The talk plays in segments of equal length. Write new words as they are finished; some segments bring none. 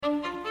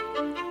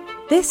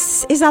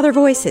This is Other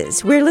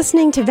Voices. We're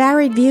listening to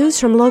varied views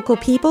from local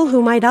people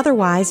who might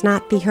otherwise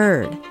not be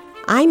heard.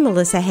 I'm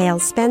Melissa Hale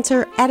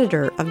Spencer,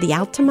 editor of the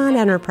Altamont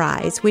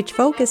Enterprise, which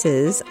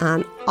focuses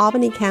on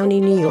Albany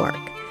County, New York.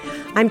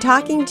 I'm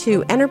talking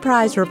to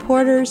Enterprise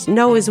reporters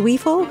Noah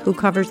Zweifel, who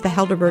covers the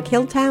Helderberg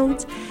Hill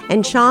towns,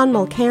 and Sean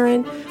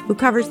Mulcairn, who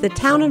covers the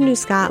town of New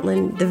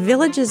Scotland, the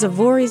villages of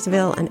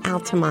Voorheesville and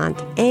Altamont,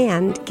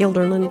 and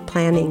Guilderland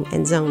Planning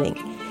and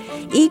Zoning.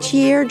 Each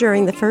year,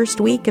 during the first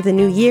week of the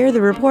new year,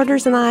 the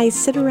reporters and I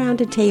sit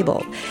around a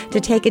table to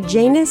take a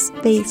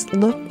Janus-based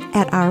look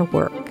at our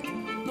work.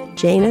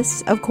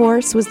 Janus, of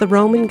course, was the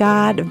Roman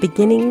god of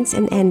beginnings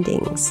and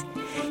endings.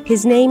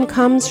 His name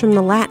comes from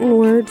the Latin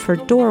word for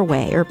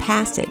doorway or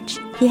passage.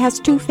 He has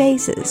two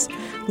faces,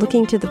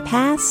 looking to the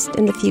past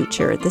and the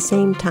future at the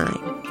same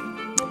time.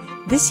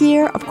 This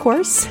year, of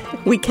course,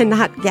 we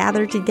cannot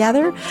gather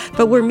together,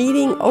 but we're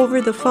meeting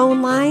over the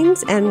phone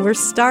lines, and we're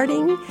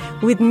starting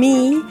with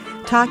me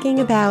talking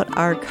about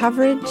our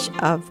coverage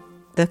of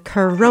the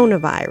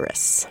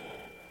coronavirus.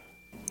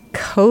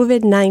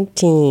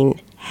 COVID-19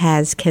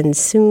 has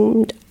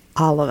consumed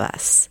all of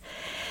us.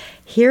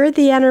 Here at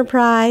the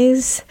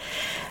Enterprise,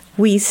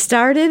 we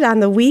started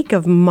on the week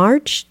of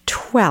March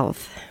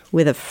 12th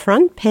with a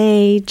front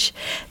page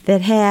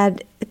that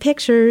had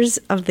pictures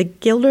of the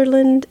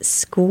Guilderland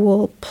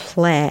School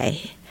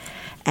play.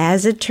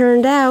 As it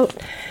turned out,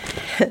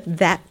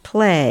 that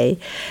play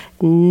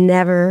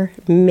never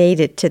made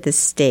it to the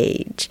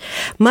stage.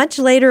 Much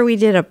later, we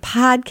did a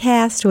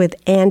podcast with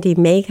Andy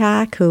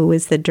Maycock, who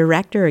was the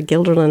director, a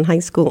Guilderland High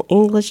School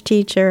English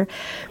teacher,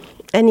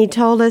 and he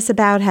told us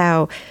about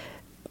how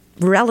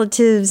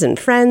relatives and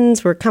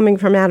friends were coming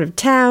from out of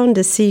town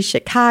to see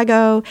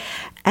Chicago,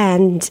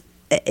 and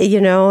at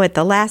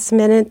the last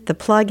minute, the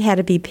plug had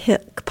to be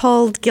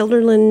pulled.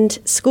 Guilderland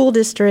School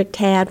District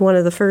had one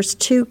of the first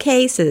two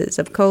cases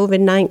of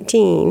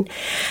COVID-19.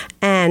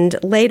 And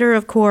later,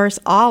 of course,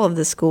 all of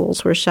the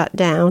schools were shut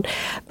down.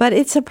 But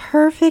it's a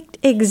perfect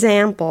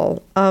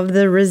example of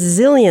the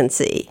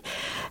resiliency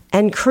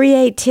and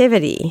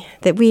creativity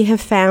that we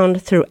have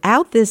found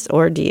throughout this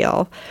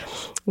ordeal.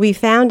 We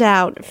found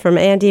out from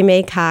Andy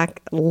Maycock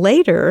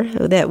later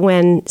that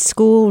when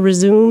school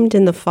resumed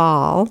in the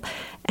fall,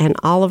 and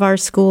all of our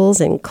schools,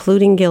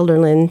 including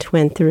Guilderland,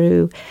 went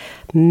through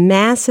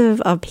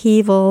massive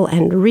upheaval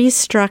and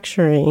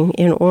restructuring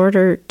in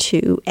order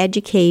to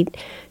educate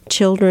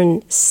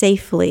children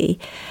safely.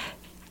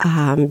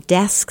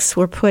 Desks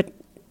were put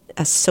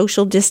a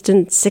social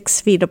distance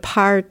 6 feet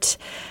apart.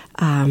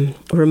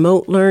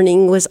 Remote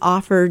learning was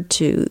offered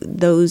to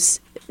those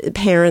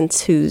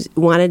parents who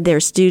wanted their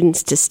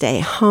students to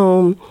stay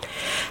home.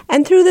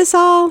 And through this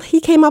all,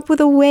 he came up with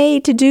a way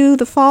to do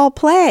the fall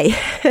play.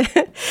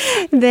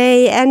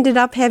 They ended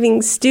up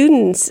having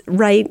students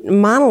write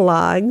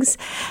monologues,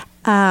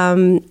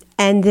 and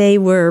they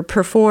were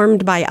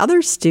performed by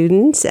other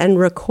students and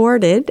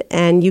recorded,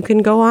 and you can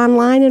go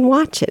online and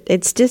watch it.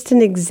 It's just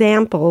an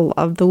example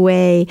of the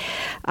way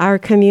our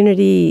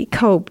community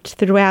coped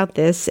throughout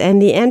this,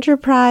 and the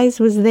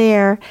Enterprise was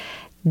there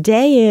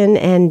day in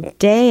and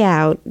day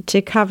out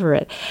to cover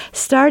it.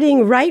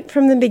 Starting right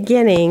from the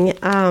beginning,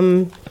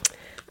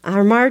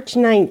 our March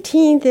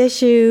 19th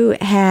issue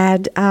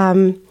had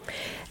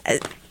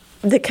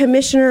the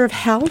Commissioner of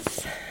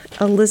Health,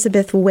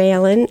 Elizabeth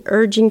Whalen,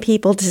 urging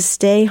people to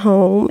stay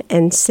home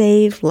and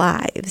save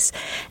lives.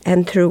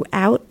 And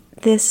throughout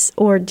this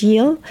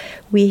ordeal,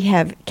 we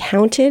have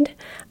counted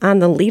on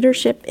the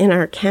leadership in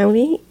our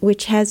county,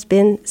 which has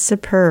been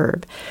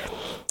superb.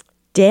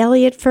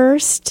 Daily at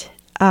first,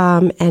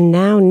 and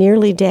now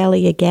nearly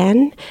daily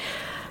again,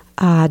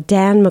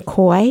 Dan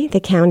McCoy, the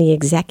county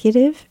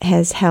executive,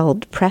 has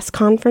held press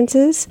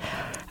conferences.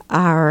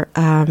 Our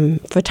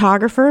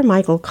photographer,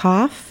 Michael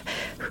Koff,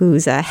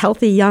 who's a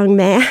healthy young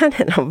man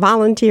and a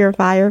volunteer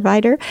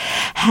firefighter,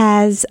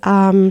 has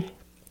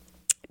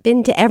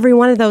been to every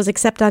one of those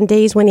except on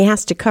days when he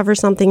has to cover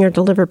something or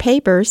deliver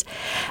papers.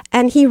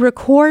 And he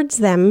records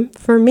them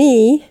for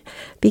me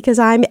because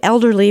I'm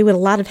elderly with a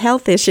lot of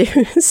health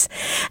issues.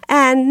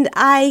 And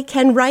I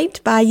can write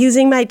by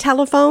using my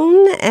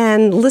telephone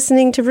and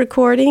listening to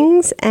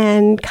recordings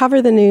and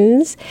cover the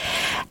news.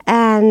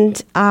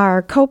 And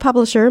our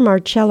co-publisher,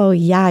 Marcello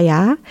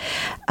Yaya,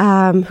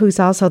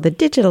 who's also the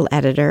digital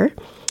editor,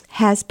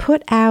 has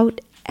put out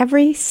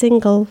every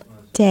single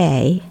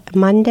day,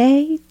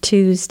 Monday,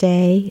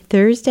 Tuesday,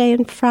 Thursday,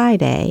 and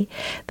Friday,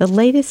 the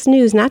latest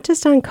news, not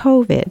just on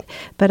COVID,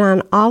 but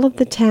on all of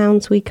the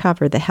towns we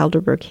cover, the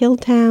Helderberg Hill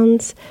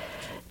towns,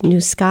 New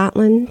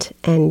Scotland,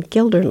 and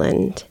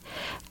Guilderland.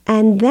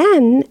 And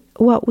then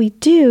what we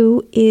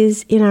do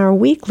is in our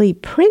weekly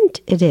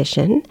print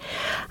edition,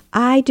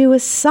 I do a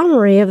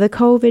summary of the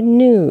COVID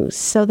news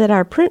so that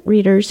our print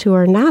readers who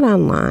are not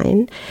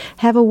online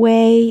have a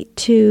way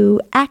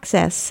to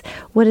access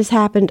what has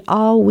happened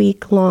all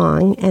week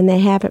long, and they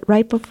have it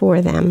right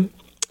before them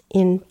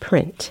in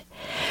print.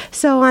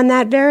 So on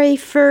that very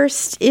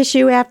first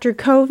issue after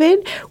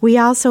COVID, we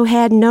also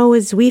had Noah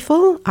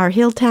Zweifel, our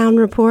Hilltown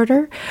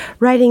reporter,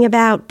 writing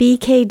about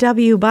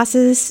BKW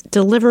buses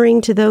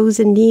delivering to those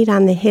in need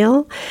on the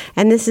Hill.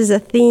 And this is a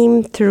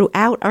theme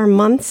throughout our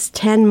months,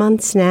 10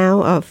 months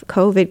now of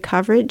COVID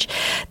coverage.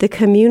 The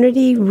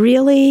community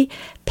really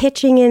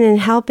pitching in and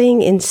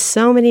helping in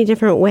so many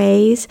different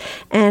ways.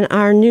 And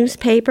our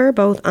newspaper,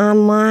 both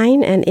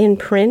online and in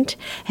print,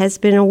 has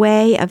been a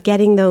way of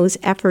getting those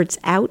efforts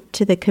out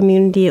to the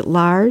community at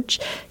large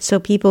so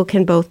people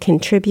can both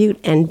contribute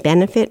and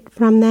benefit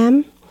from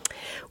them.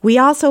 We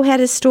also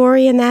had a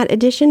story in that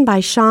edition by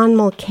Sean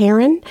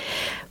Mulcairn,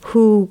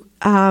 who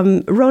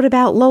wrote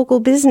about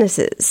local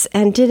businesses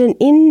and did an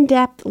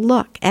in-depth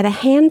look at a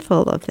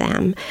handful of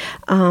them,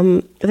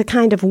 the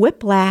kind of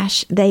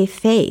whiplash they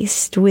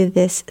faced with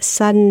this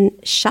sudden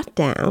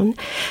shutdown.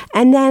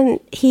 And then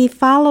he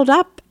followed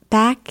up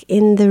back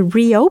in the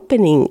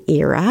reopening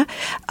era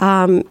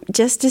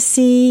just to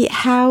see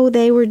how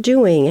they were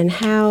doing and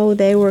how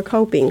they were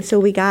coping. So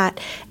we got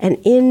an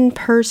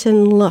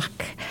in-person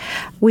look.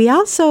 We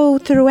also,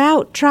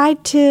 throughout,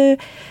 tried to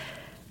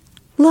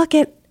look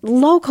at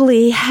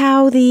locally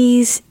how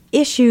these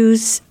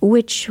issues,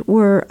 which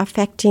were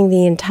affecting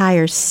the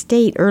entire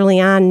state early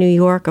on, New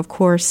York, of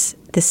course,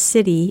 the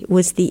city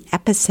was the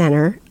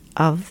epicenter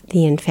of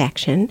the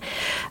infection,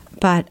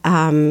 but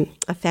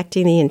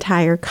affecting the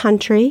entire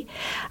country.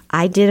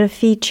 I did a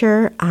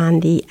feature on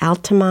the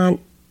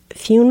Altamont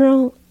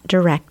funeral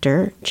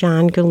director,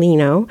 John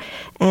Galino,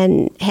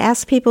 and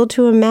asked people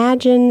to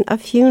imagine a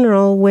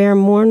funeral where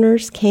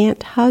mourners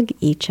can't hug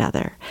each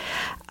other.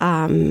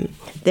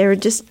 There are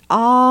just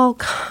all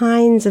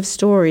kinds of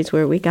stories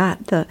where we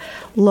got the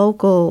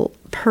local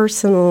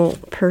personal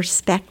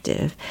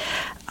perspective.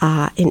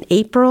 In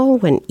April,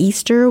 when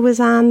Easter was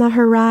on the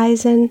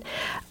horizon,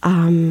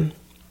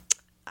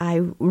 I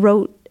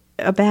wrote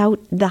about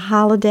the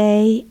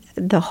holiday,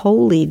 the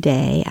holy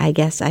day, I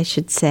guess I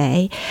should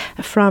say,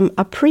 from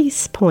a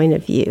priest's point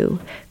of view.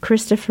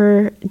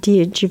 Christopher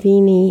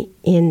Diagivini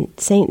in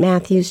St.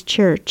 Matthew's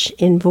Church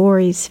in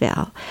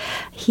Voorheesville.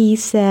 He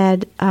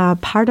said,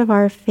 part of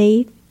our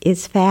faith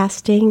is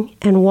fasting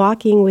and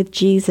walking with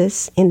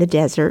Jesus in the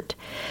desert,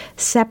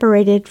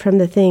 separated from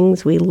the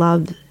things we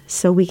love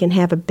so we can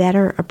have a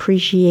better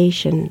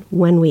appreciation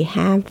when we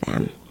have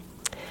them.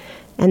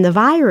 And the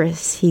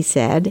virus, he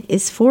said,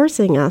 is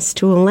forcing us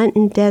to a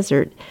Lenten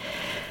desert,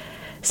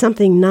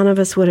 something none of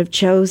us would have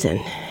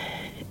chosen.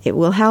 It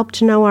will help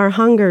to know our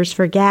hungers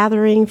for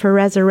gathering, for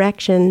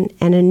resurrection,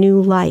 and a new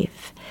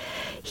life.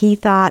 He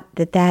thought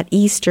that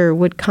Easter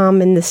would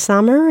come in the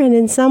summer, and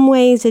in some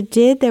ways it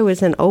did. There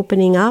was an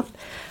opening up.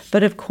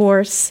 But of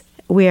course,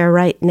 we are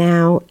right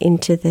now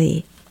into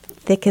the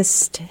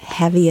thickest,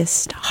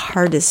 heaviest,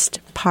 hardest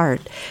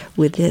part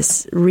with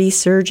this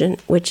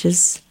resurgent, which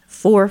is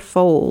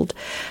fourfold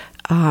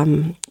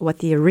what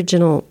the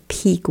original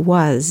peak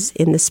was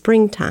in the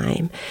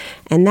springtime.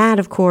 And that,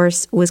 of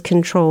course, was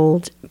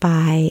controlled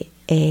by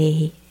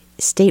a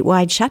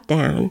statewide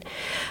shutdown.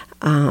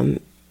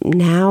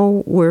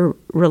 Now we're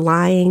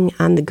relying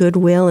on the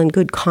goodwill and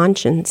good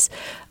conscience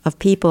of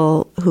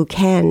people who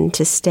can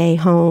to stay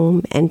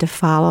home and to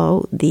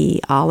follow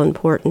the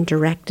all-important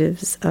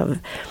directives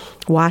of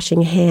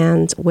washing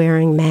hands,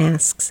 wearing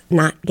masks,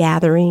 not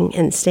gathering,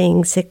 and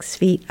staying 6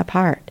 feet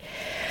apart.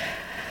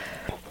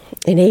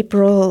 In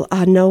April,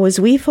 Noah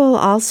Zweifel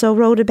also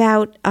wrote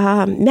about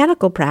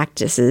medical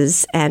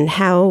practices and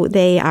how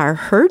they are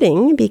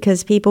hurting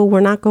because people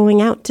were not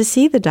going out to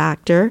see the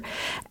doctor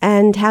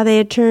and how they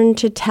had turned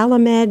to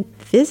telemed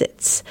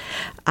visits.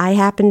 I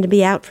happened to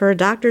be out for a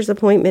doctor's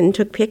appointment and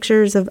took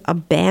pictures of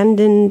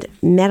abandoned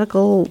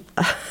medical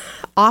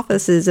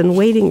offices and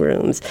waiting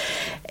rooms.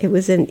 It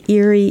was an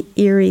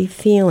eerie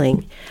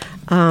feeling.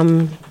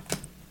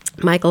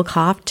 Michael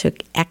Koff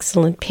took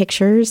excellent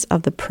pictures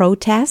of the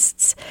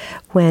protests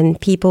when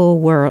people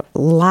were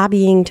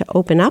lobbying to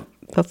open up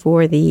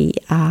before the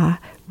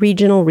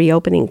regional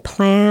reopening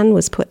plan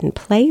was put in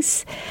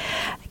place.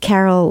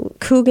 Carol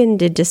Coogan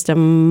did just a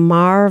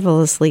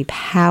marvelously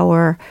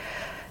powerful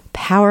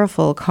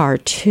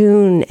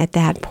cartoon at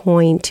that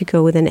point to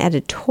go with an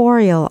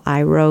editorial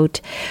I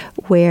wrote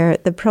where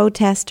the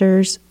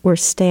protesters were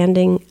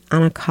standing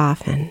on a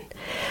coffin.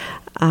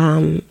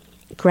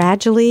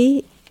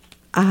 Gradually,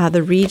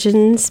 the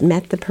regions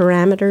met the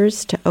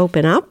parameters to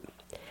open up,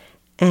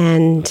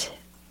 and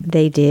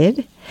they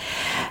did.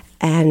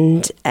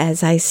 And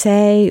as I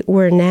say,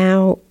 we're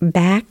now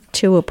back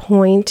to a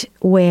point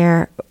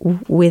where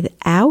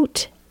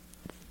without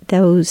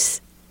those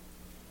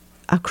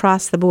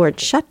across-the-board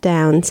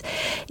shutdowns,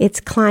 it's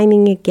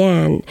climbing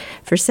again.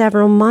 For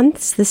several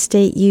months, the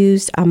state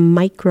used a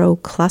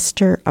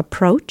micro-cluster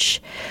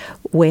approach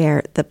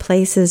where the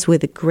places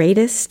with the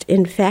greatest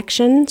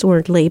infections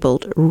were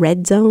labeled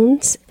red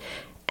zones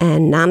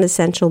and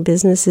non-essential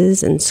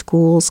businesses and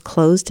schools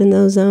closed in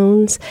those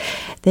zones.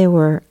 There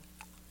were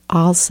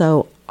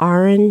also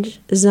orange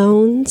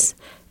zones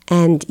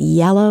and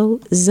yellow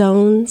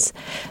zones.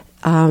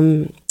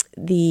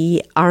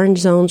 the orange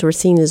zones were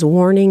seen as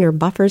warning or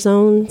buffer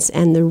zones,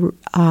 and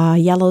the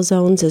yellow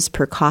zones as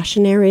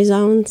precautionary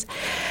zones.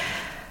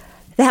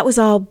 That was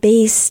all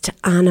based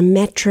on a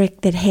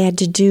metric that had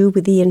to do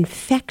with the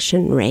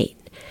infection rate.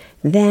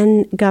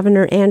 Then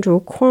Governor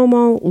Andrew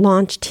Cuomo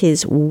launched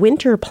his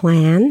winter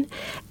plan,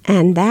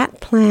 and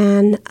that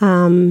plan,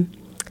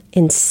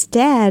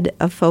 instead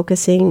of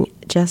focusing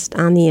just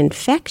on the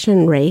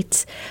infection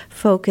rates,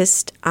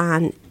 focused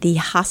on the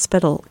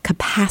hospital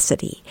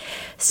capacity.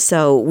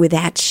 So with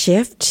that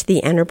shift,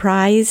 the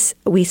Enterprise,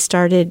 we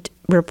started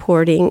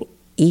reporting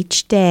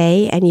each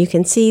day, and you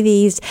can see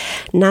these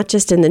not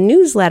just in the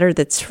newsletter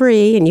that's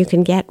free and you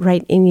can get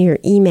right in your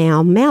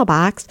email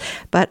mailbox,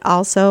 but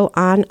also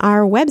on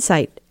our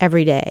website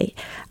every day.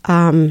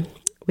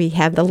 We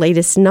have the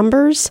latest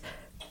numbers,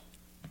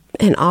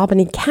 and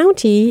Albany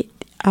County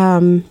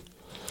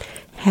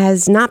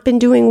has not been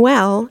doing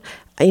well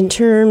in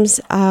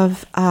terms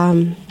of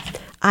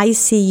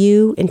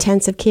ICU,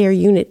 intensive care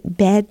unit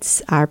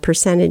beds. Our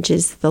percentage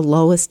is the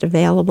lowest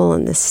available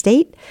in the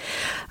state.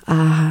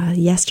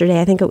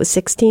 Yesterday, I think it was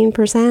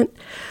 16%.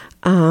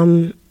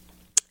 And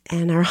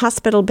our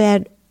hospital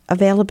bed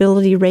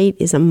availability rate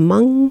is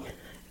among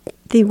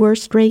the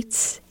worst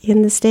rates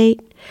in the state.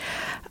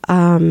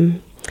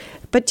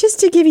 But just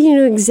to give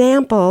you an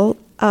example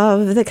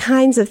of the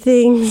kinds of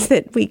things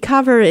that we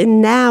cover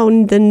in now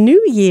the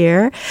new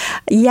year,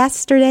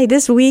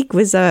 this week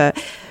was a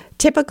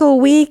typical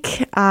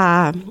week,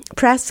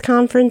 press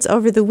conference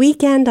over the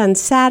weekend on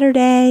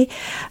Saturday.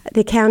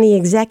 The county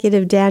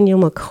executive, Daniel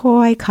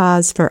McCoy,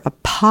 calls for a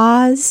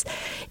pause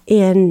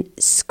in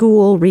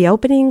school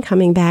reopening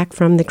coming back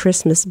from the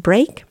Christmas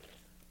break,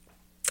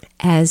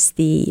 as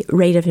the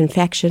rate of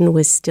infection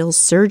was still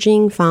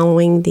surging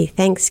following the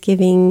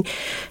Thanksgiving,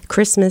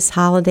 Christmas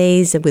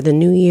holidays with the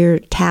New Year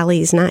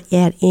tallies not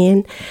yet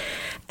in.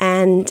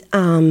 And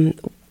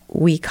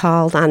we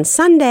called on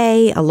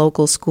Sunday a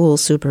local school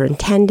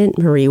superintendent,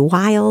 Marie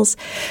Wiles,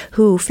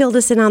 who filled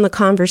us in on the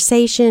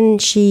conversation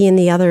she and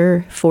the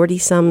other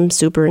 40-some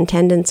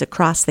superintendents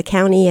across the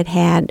county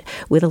had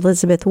with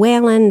Elizabeth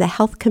Whalen, the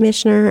health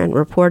commissioner, and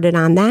reported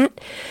on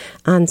that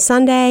on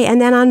Sunday. And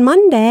then on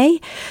Monday,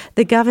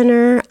 the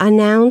governor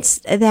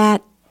announced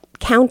that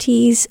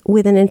counties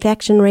with an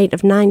infection rate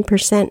of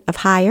 9% of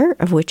higher,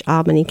 of which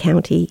Albany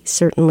County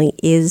certainly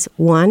is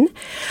one,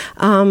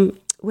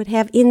 would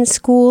have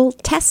in-school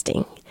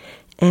testing.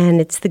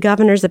 And it's the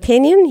governor's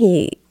opinion.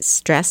 He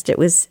stressed it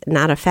was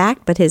not a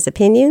fact, but his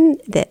opinion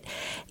that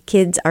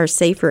kids are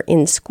safer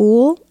in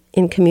school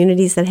in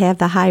communities that have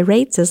the high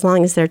rates as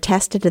long as they're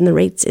tested and the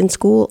rates in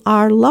school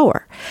are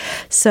lower.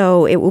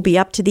 So it will be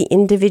up to the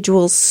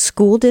individual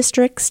school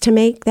districts to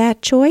make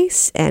that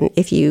choice. And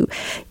if you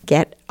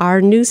get our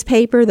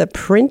newspaper, the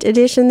print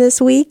edition this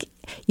week,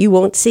 you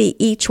won't see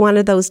each one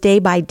of those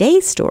day-by-day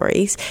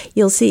stories.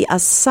 You'll see a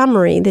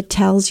summary that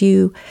tells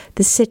you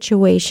the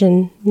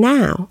situation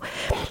now.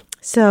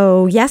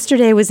 So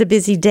yesterday was a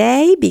busy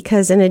day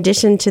because in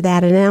addition to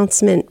that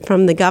announcement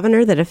from the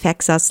governor that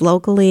affects us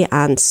locally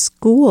on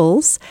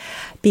schools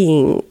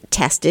being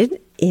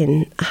tested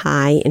in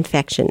high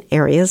infection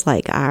areas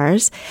like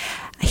ours,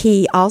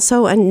 he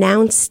also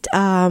announced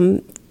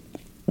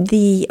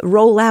the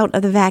rollout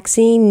of the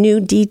vaccine, new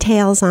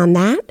details on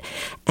that,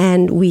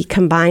 and we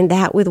combined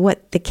that with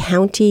what the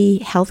county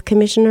health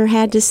commissioner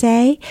had to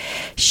say.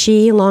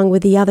 She, along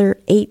with the other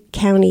 8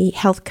 county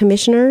health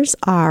commissioners,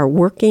 are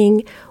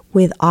working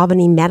with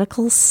Albany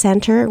Medical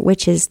Center,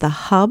 which is the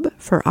hub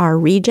for our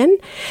region,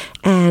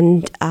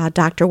 and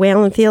Dr.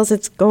 Whalen feels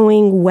it's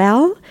going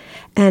well,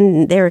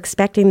 and they're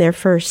expecting their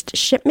first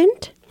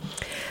shipment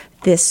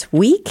this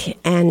week.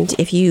 And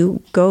if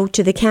you go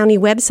to the county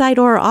website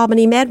or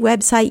Albany Med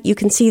website, you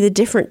can see the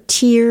different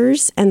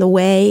tiers and the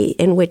way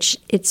in which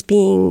it's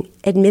being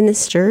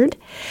administered.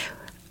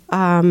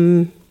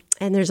 And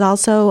there's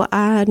also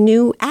a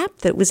new app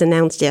that was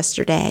announced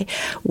yesterday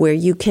where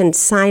you can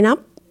sign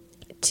up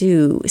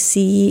to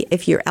see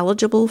if you're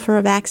eligible for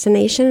a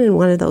vaccination in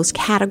one of those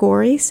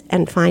categories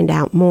and find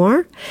out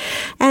more.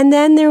 And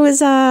then there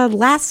was a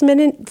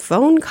last-minute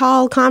phone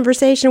call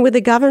conversation with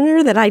the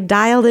governor that I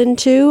dialed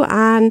into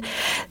on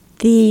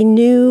the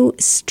new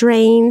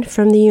strain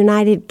from the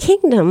United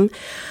Kingdom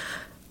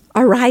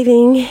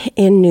arriving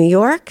in New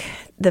York.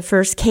 The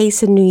first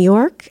case in New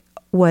York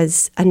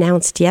was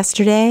announced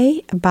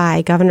yesterday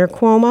by Governor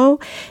Cuomo.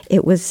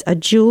 It was a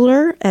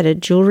jeweler at a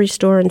jewelry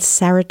store in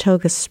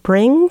Saratoga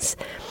Springs.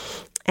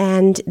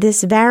 And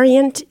this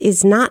variant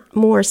is not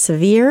more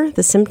severe.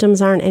 The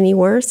symptoms aren't any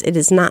worse. It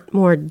is not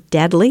more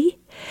deadly,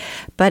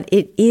 but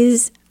it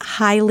is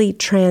highly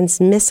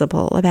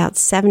transmissible, about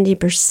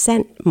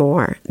 70%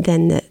 more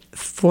than the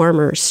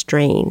former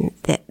strain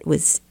that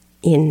was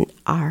in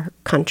our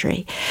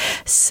country.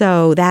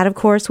 So that, of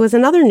course, was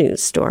another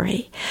news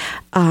story.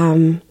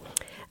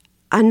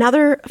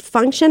 Another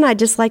function, I'd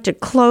just like to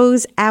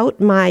close out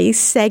my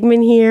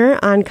segment here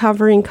on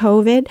covering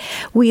COVID.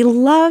 We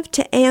love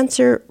to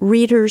answer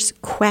readers'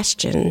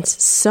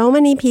 questions. So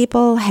many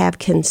people have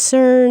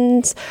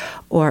concerns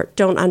or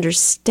don't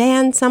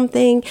understand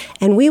something,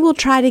 and we will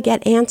try to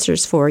get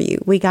answers for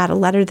you. We got a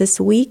letter this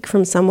week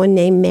from someone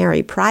named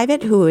Mary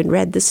Private who had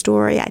read the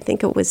story, I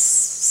think it was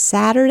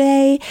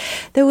Saturday,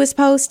 that was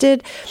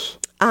posted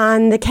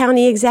on the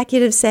county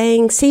executive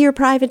saying, see your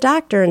private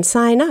doctor and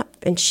sign up.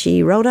 And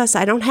she wrote us,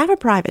 I don't have a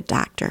private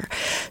doctor.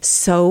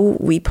 So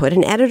we put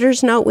an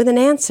editor's note with an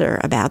answer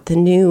about the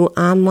new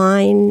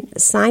online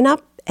sign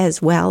up,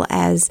 as well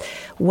as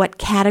what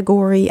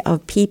category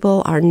of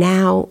people are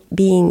now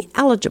being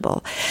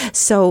eligible.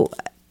 So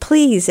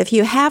please, if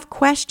you have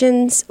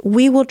questions,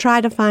 we will try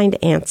to find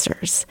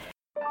answers.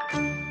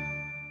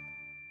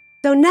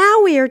 So now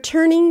we are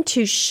turning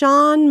to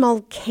Sean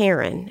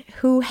Mulcairn,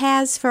 who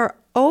has for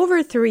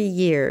over 3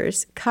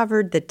 years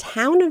covered the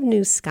town of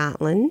New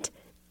Scotland,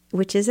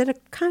 which is at a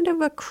kind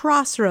of a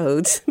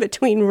crossroads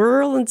between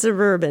rural and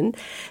suburban,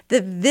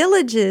 the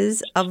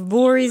villages of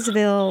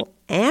Voorheesville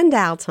and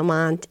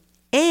Altamont,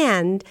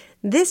 and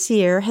this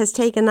year has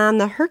taken on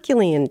the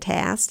Herculean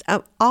task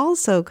of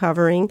also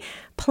covering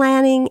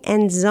planning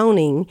and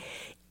zoning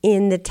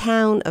in the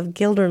town of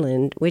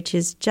Guilderland, which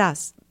is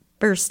just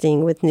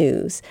bursting with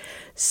news.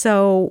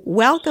 So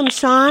welcome,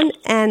 Sean,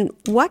 and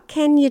what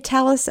can you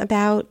tell us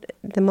about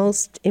the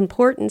most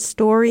important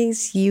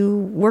stories you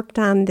worked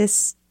on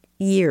this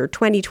year,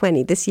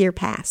 2020, this year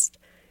past?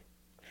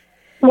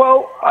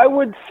 Well, I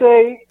would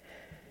say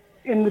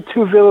in the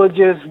two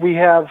villages we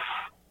have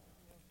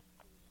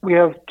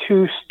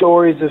two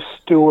stories of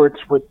Stewarts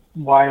with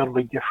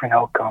wildly different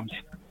outcomes.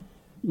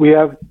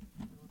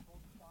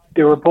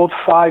 They were both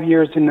 5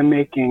 years in the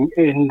making.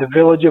 In the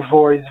village of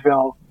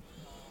Voorheesville,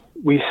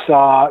 we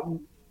saw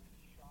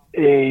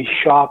a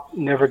shop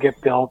never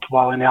get built,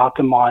 while in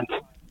Altamont,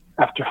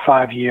 after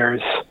 5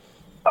 years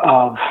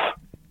of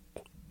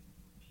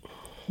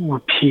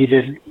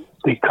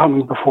repeatedly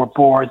coming before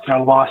boards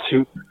and a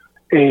lawsuit,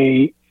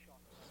 a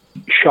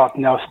shop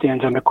now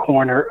stands on the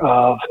corner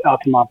of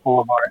Altamont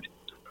Boulevard.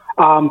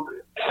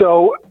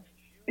 So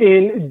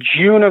in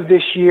June of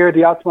this year,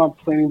 the Altamont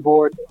Planning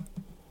Board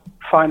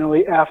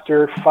finally,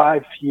 after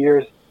 5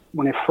 years,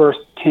 when it first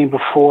came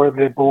before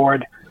the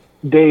board,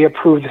 they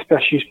approved a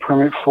special use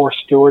permit for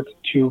Stewarts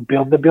to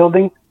build the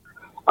building.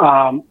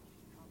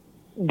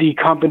 The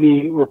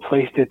company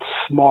replaced its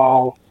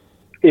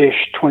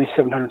small-ish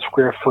 2,700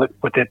 square foot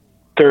with a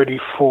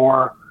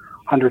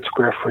 3,400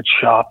 square foot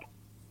shop.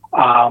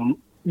 That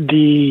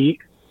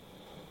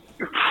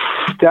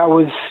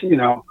was,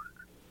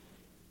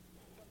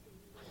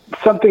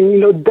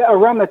 something,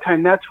 around that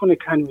time, that's when it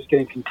kind of was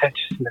getting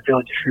contentious in the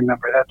village, if you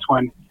remember. That's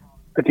when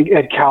I think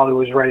Ed Cowley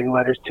was writing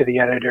letters to the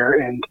editor,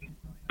 and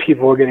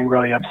people were getting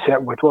really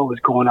upset with what was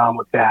going on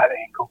with that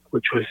angle,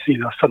 which was,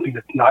 something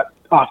that's not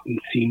often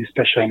seen,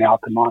 especially in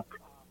Altamont.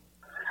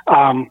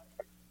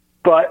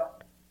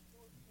 But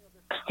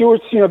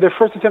Stewarts, their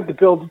first attempt to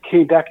build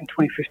came back in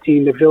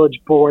 2015. The village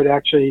board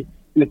actually,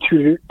 in a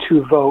 2-2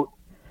 vote,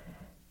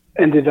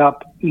 ended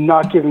up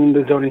not giving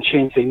them the zoning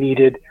change they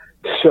needed.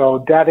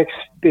 So that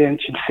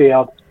expansion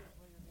failed.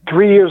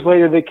 3 years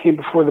later, they came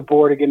before the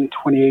board again in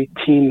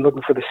 2018,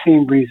 looking for the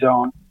same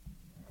rezone.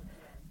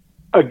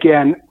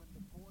 Again,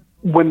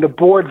 when the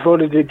board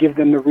voted to give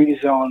them the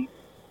rezone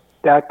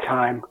that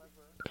time,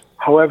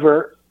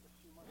 however,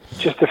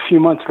 just a few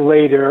months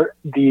later,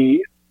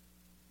 the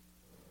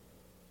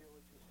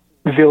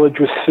village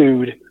was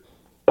sued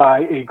by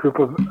a group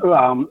of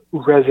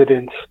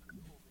residents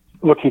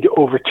looking to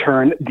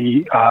overturn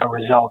the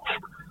results.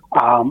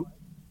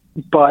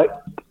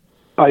 But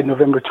by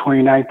November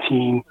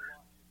 2019,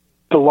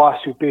 the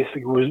lawsuit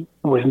basically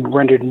was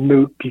rendered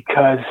moot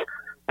because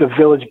the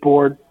village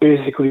board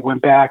basically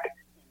went back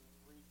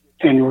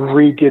and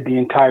redid the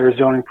entire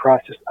zoning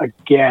process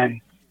again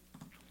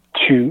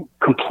to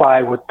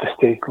comply with the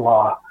state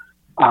law.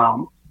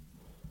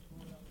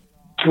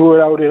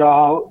 Throughout it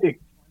all, it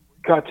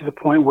got to the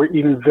point where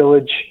even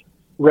village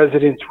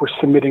residents were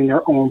submitting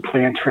their own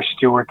plans for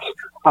Stewarts.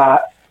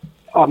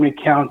 Albany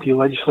County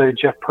Legislator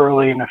Jeff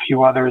Perley and a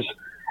few others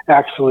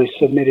actually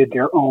submitted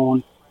their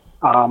own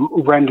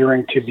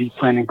rendering to the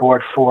planning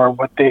board for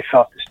what they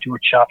felt the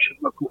Stewart shop should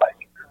look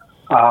like.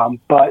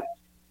 But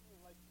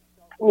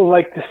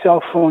like the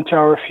cell phone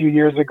tower a few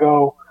years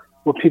ago,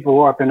 where people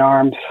were up in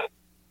arms,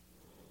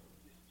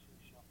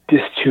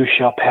 this too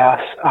shall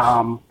pass.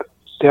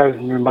 There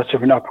hasn't been much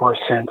of an uproar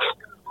since.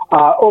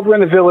 Over in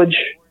the village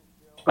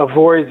of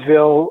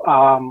Voorheesville,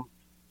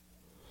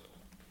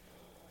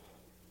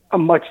 a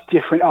much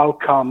different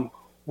outcome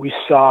we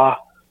saw.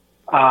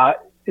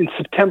 In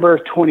September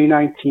of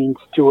 2019,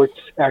 Stewarts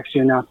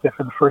actually announced that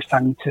for the first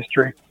time in its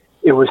history,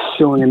 it was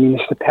suing a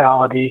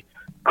municipality,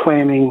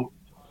 claiming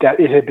that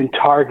it had been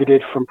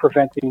targeted from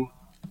preventing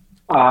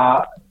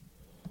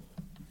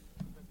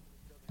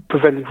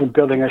from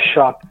building a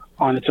shop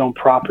on its own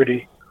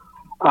property.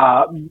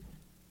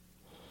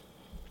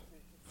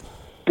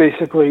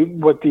 Basically,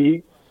 what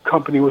the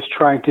company was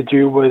trying to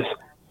do was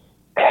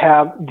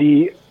have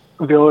the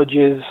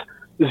village's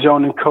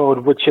zoning code,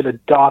 which it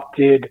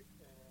adopted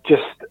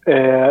just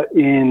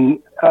in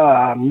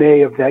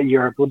May of that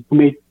year,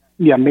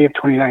 May of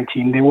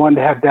 2019. They wanted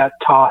to have that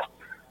tossed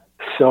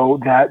so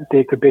that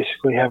they could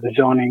basically have the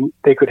zoning,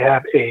 they could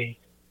have a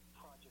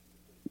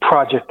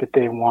project that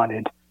they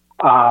wanted.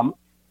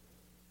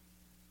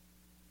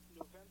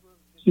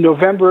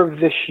 November of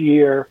this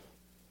year,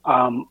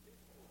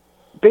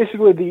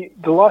 basically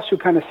the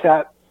lawsuit kind of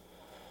sat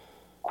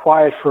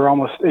quiet for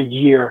almost a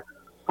year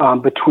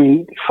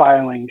between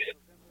filings.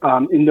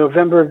 In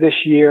November of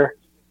this year,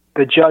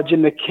 the judge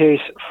in the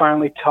case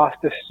finally tossed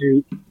the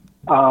suit,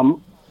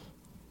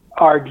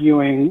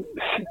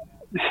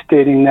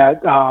 stating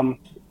that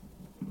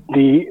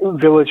the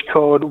village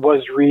code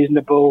was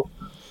reasonable.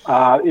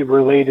 It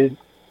related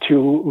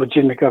to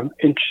legitimate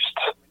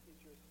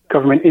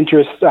government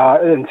interests,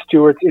 and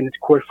Stewart's in its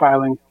court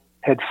filing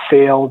had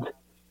failed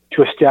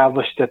to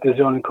establish that the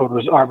zoning code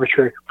was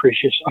arbitrary,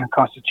 capricious,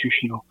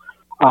 unconstitutional.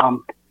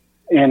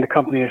 And the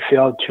company had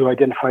failed to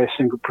identify a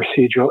single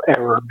procedural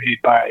error made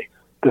by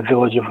the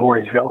village of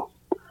Voorheesville.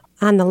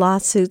 On the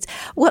lawsuits.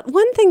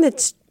 One thing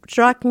that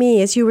struck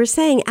me, as you were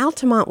saying,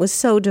 Altamont was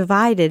so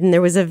divided, and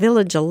there was a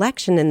village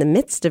election in the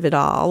midst of it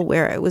all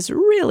where it was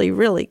really,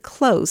 really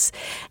close.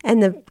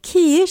 And the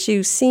key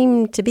issue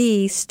seemed to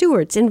be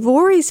Stewart's. In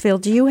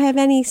Voorheesville, do you have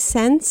any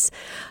sense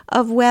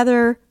of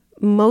whether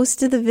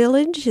most of the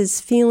village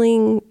is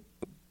feeling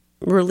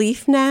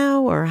relief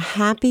now or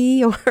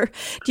happy? Or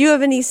do you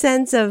have any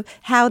sense of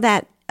how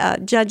that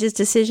judge's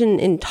decision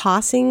in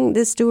tossing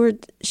the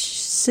Stewart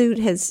suit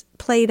has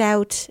played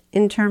out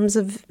in terms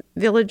of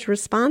village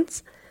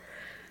response?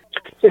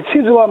 It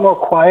seems a lot more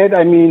quiet.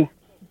 I mean,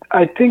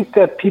 I think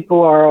that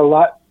people are a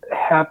lot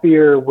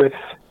happier with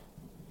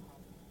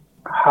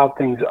how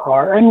things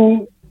are. I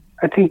mean,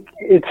 I think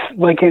it's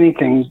like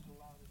anything.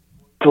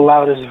 The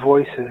loudest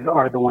voices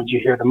are the ones you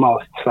hear the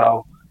most.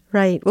 So,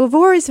 right. Well,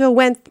 Voorheesville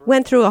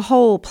went through a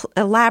whole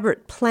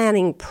elaborate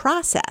planning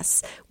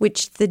process,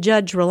 which the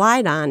judge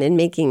relied on in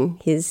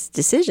making his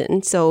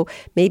decision. So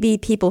maybe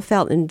people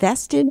felt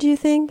invested. Do you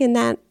think in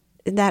that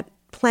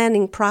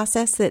planning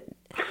process that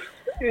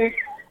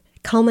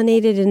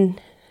culminated in?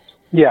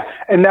 Yeah,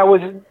 and that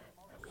was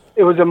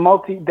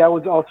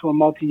also a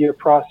multi-year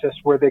process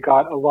where they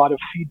got a lot of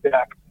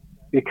feedback,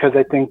 because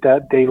I think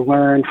that they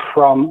learned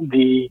from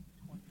the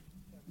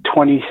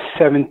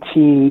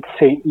 2017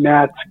 St.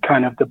 Matt's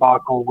kind of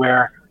debacle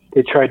where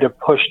they tried to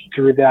push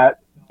through that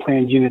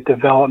planned unit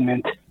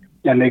development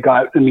and they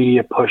got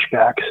immediate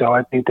pushback. So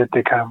I think that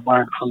they kind of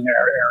learned from their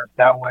errors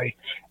that way.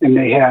 And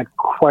they had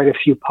quite a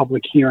few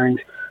public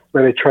hearings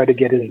where they tried to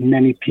get as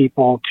many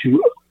people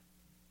to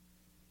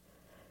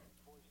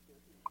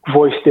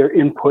voice their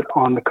input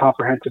on the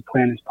comprehensive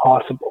plan as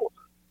possible.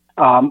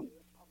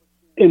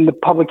 In the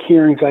public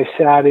hearings I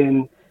sat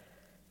in,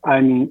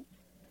 I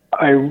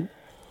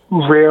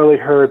rarely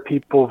heard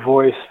people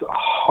voice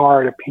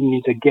hard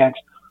opinions against,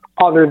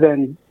 other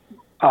than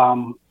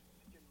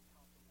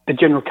the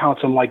general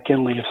counsel, Mike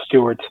Ginley of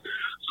Stewart's,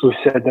 who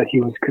said that he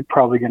was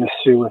probably going to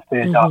sue if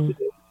they adopted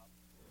it.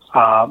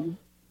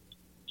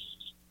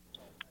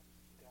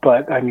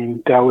 But I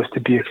mean, that was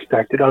to be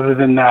expected. Other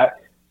than that,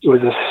 it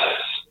was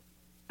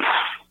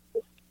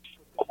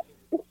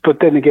but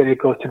then again, it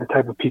goes to the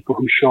type of people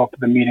who show up at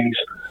the meetings.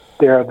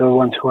 They're the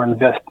ones who are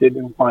invested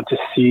and want to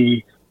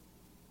see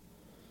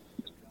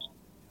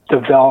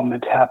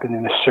development happen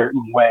in a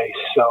certain way,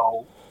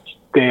 so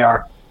they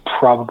are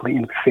probably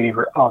in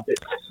favor of it.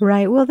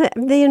 Right. Well,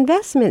 the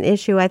investment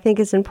issue, I think,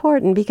 is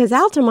important because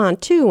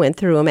Altamont, too, went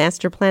through a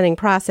master planning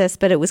process,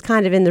 but it was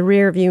kind of in the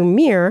rearview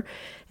mirror,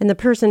 and the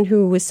person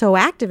who was so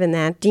active in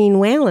that, Dean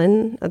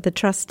Whalen, the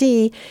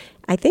trustee,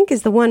 I think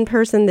is the one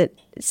person that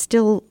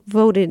still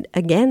voted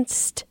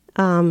against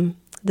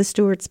the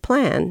Stewart's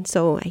plan.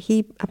 So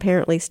he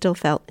apparently still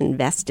felt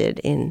invested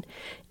in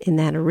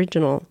that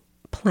original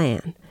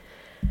plan.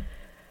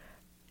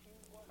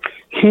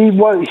 He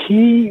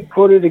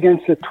voted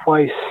against it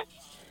twice.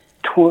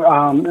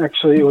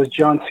 Actually, it was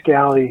John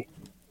Scally.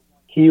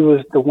 He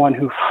was the one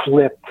who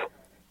flipped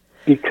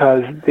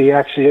because they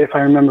actually, if I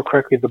remember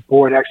correctly, the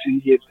board actually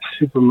needed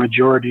a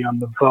supermajority on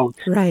the vote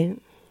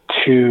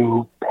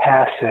to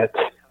pass it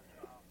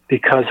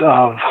because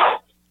of,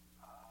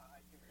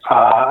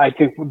 I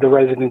think the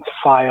residents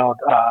filed.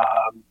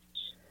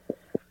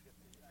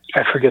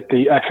 I forget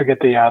the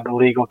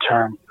legal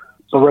term.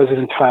 The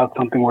residents filed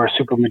something where a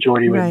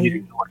supermajority was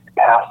needed in order to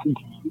pass the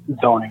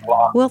zoning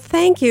law. Well,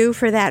 thank you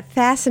for that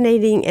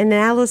fascinating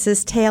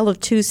analysis, Tale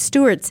of Two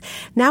Stewarts.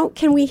 Now,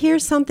 can we hear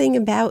something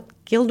about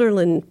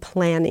Guilderland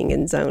planning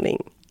and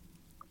zoning?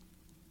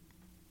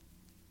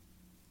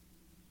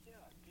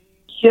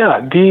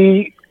 Yeah,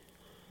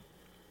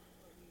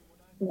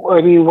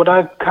 what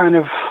I've kind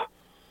of,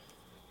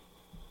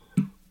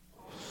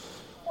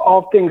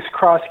 all things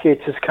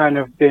Crossgates has kind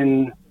of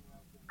been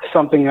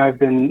something I've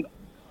been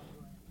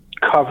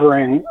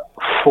covering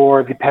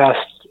for the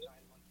past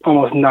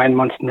almost 9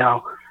 months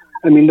now.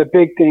 I mean, the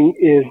big thing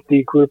is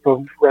the group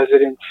of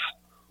residents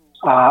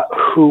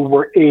who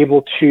were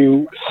able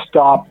to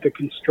stop the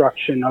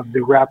construction of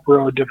the Wrap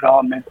Road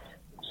development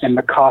and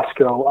the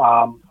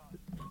Costco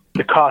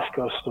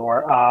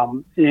store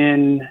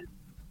in,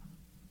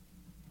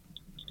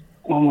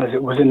 when was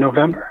it? Was it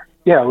November?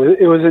 Yeah,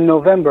 it was in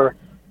November.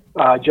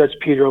 Judge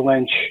Peter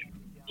Lynch,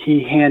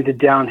 he handed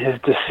down his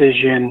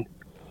decision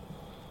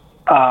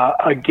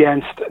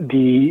against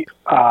the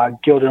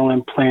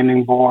Guilderland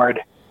Planning Board,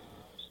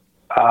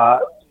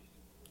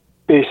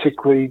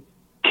 basically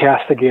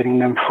castigating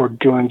them for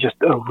doing just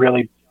a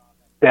really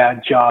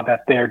bad job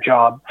at their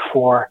job,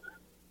 for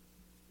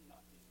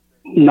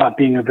not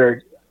being a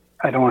very,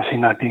 I don't want to say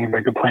not being a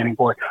very good planning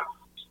board.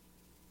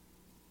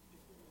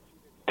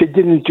 They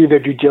didn't do their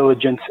due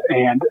diligence,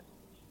 and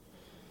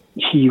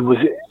he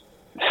went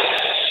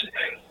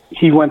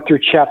through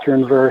chapter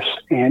and verse,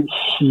 and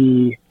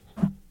he,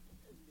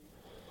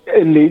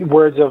 in the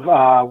words of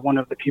one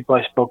of the people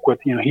I spoke with,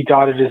 he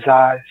dotted his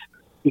I's,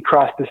 he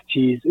crossed his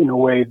T's in a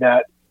way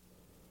that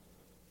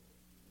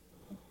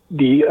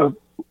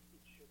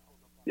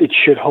it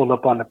should hold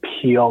up on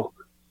appeal,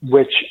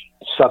 which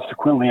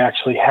subsequently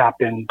actually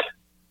happened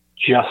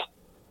just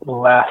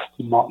last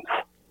month.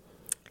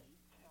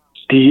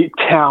 The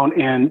town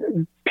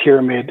and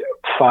Pyramid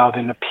filed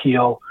an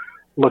appeal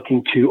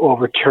looking to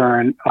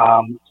overturn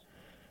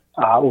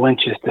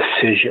Lynch's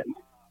decision.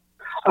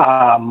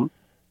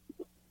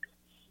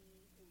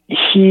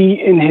 He,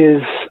 in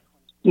his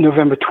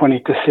November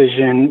 20th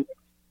decision,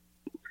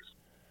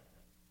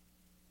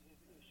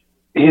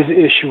 his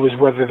issue was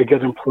whether the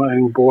Guilderland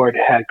Planning Board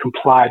had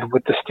complied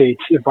with the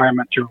state's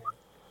Environmental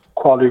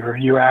Quality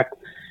Review Act,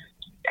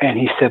 and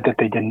he said that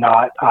they did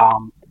not.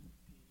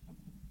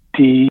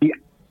 The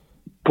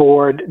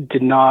board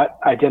did not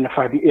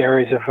identify the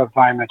areas of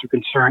environmental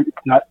concern. It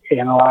did not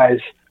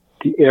analyze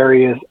the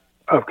areas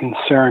of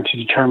concern to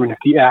determine if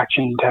the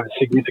action would have a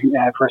significant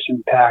adverse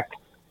impact,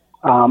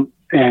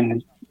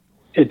 and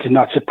it did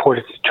not support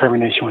its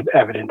determination with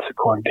evidence,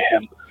 according to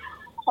him.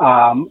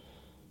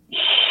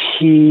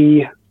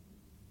 He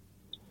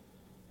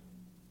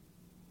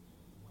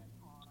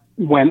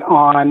went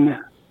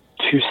on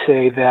to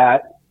say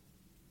that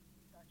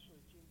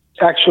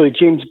actually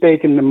James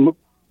Bacon,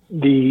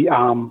 the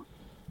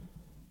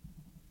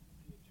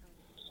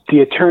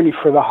attorney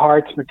for the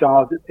Harts,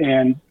 McDonald,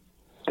 and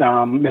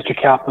Mr.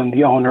 Kaplan,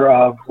 the owner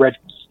of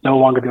no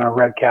longer the owner of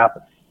Red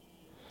Cap,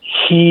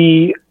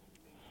 he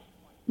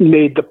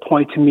made the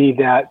point to me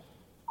that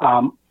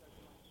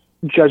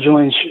Judge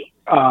Lynch,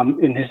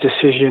 in his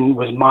decision,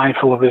 was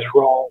mindful of his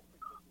role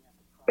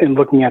in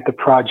looking at the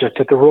project,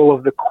 that the role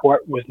of the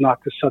court was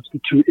not to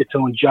substitute its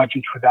own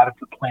judgment for that of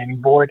the planning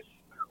board,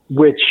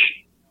 which,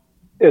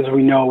 as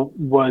we know,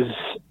 was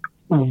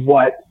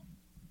what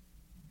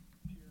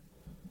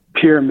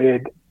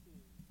Pyramid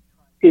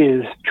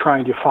is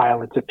trying to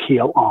file its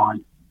appeal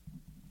on.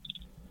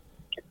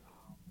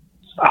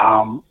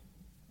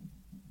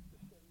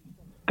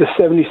 The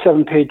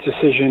 77-page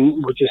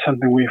decision, which is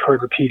something we've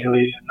heard repeatedly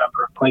in a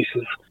number of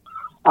places,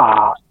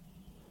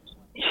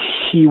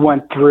 he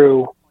went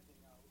through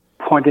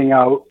pointing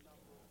out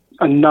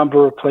a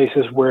number of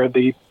places where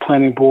the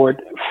planning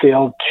board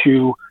failed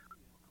to,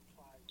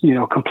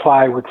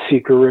 comply with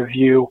seeker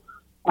review.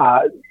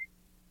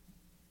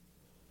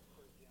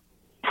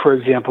 For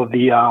example,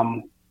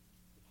 the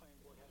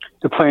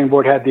planning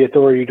board had the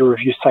authority to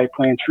review site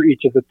plans for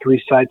each of the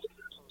 3 sites.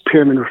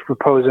 Pyramid was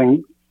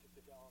proposing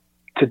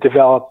to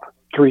develop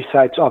 3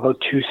 sites, although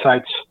 2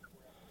 sites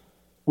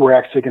were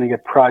actually going to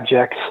get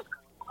projects.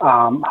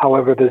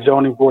 However, the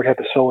zoning board had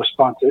the sole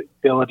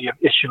responsibility of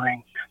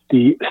issuing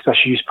the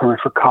special use permit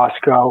for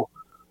Costco.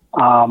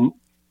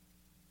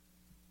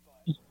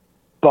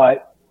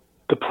 But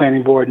the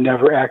planning board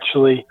never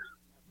actually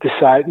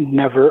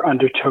never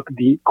undertook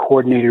the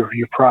coordinated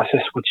review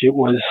process, which it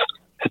was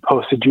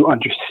supposed to do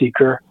under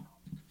seeker.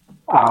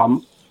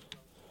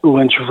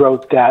 Lynch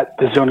wrote that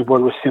the zoning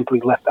board was simply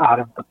left out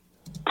of the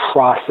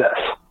process.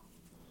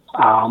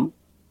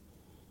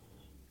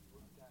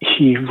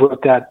 He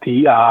wrote that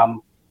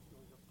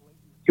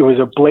it was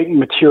a blatant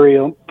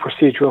material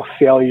procedural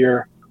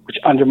failure which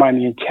undermined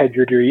the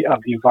integrity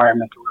of the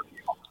environmental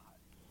review.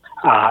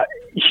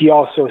 He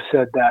also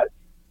said that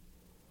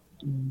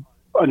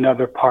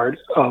another part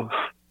of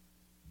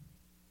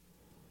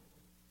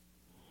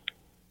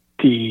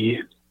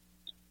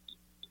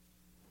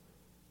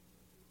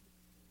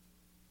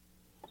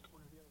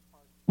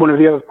one of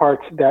the other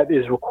parts that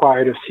is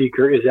required of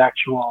seeker is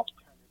actual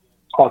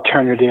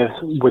alternatives,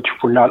 which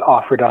were not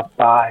offered up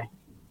by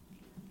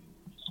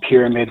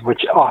Pyramid,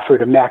 which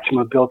offered a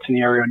maximum built-in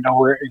area.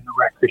 Nowhere in the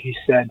record, he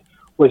said,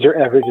 was there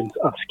evidence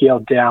of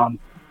scaled down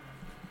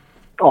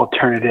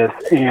alternatives.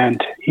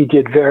 And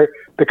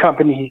the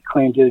company, he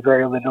claimed, did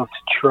very little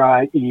to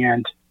try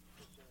and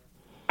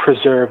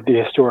preserve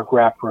the historic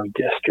Wrap Road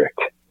district.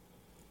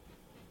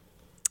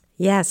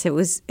 Yes, it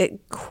was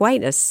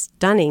quite a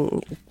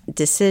stunning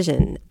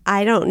decision.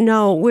 I don't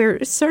know.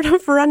 We're sort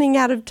of running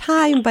out of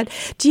time, but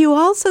do you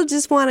also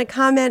just want to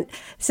comment,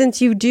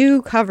 since you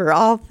do cover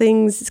all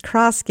things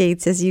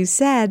Crossgates, as you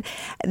said,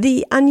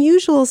 the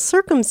unusual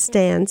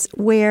circumstance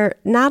where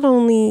not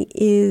only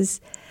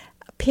is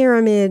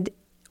Pyramid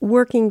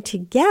working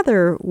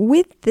together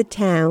with the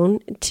town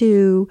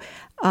to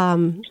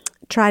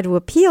try to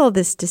appeal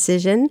this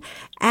decision,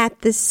 at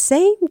the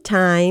same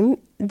time,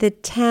 the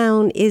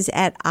town is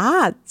at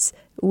odds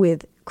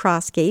with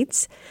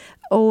Crossgates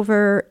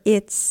over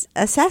its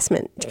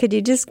assessment. Could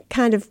you just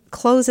kind of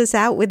close us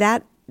out with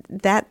that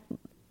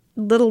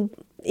little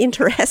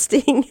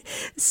interesting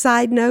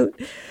side note?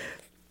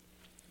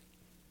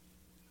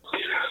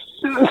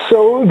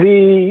 So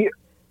the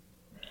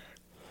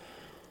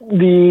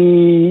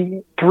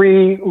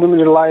three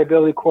limited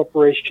liability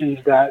corporations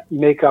that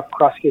make up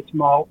Crossgates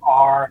Mall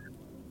are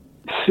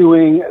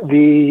suing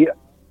the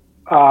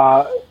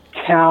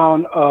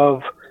town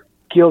of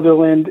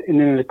Guilderland in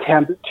an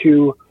attempt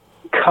to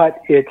cut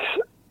its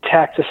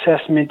tax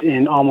assessment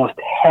in almost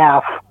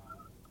half,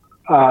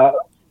 a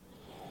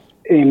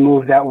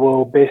move that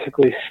will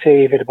basically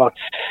save it about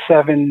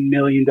 $7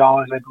 million,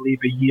 I believe,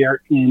 a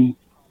year in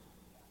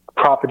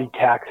property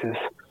taxes.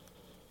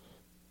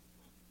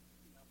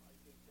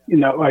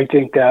 I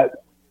think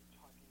that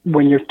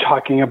when you're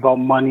talking about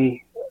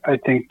money, I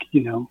think,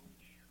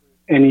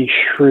 any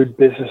shrewd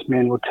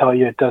businessman will tell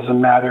you it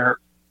doesn't matter.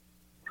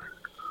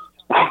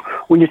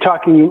 When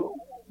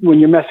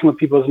you're messing with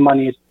people's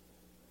money,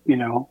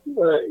 to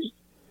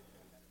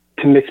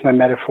mix my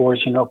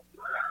metaphors,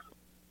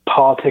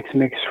 politics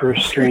makes for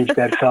strange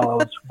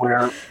bedfellows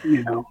where.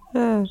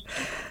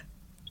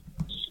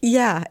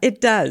 Yeah,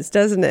 it does,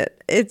 doesn't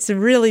it? It's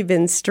really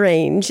been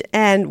strange.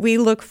 And we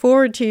look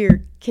forward to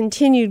your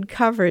continued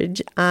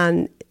coverage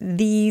on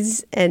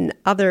these and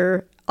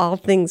other all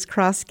things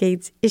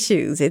Crossgates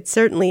issues. It's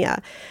certainly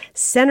a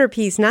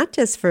centerpiece, not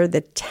just for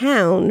the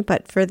town,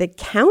 but for the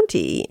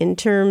county in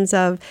terms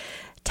of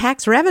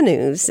tax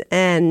revenues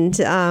and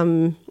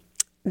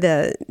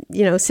the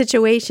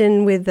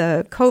situation with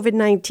the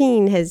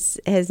COVID-19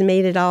 has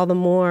made it all the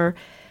more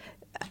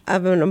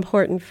of an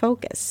important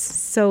focus.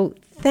 So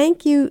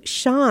thank you,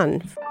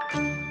 Sean.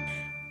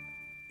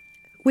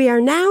 We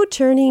are now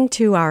turning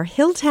to our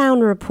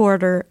Hilltown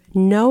reporter,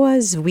 Noah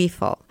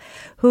Zweifel,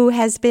 who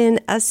has been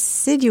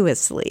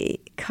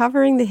assiduously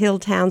covering the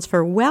Hilltowns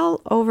for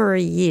well over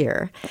a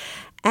year.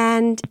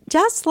 And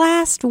just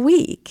last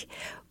week,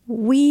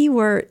 we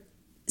were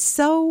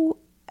so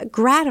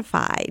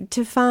gratified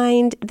to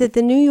find that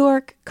the New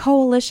York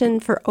Coalition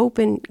for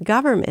Open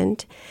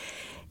Government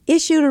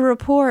issued a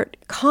report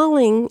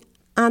calling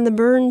on the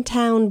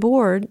Burntown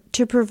Board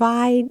to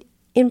provide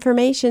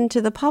information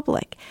to the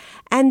public.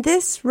 And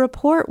this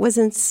report was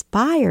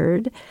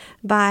inspired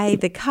by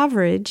the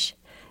coverage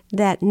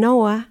that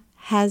Noah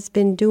has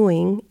been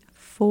doing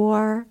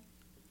for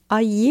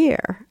a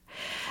year.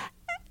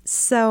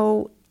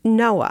 So,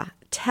 Noah,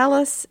 tell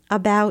us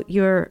about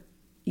your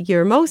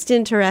most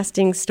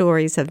interesting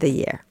stories of the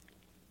year.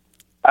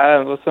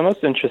 So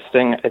most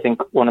interesting, I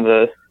think one of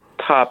the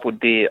top would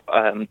be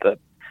the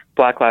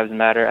Black Lives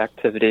Matter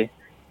activity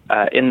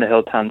in the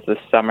Hilltowns this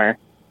summer,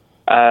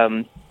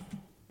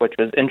 which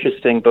was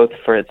interesting both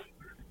for its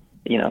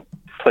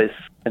place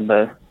in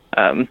the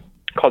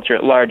culture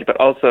at large, but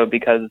also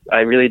because I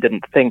really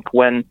didn't think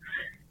when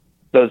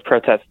those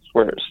protests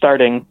were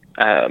starting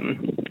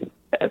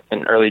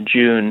in early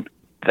June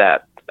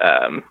that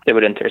they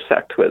would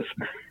intersect with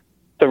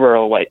the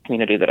rural white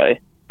community that I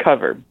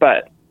cover.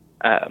 But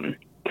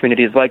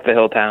communities like the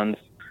Hilltowns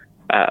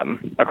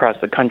across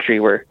the country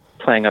were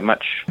playing a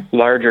much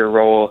larger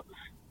role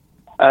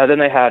than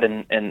they had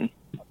in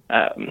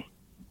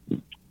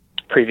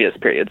previous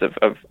periods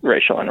of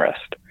racial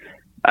unrest.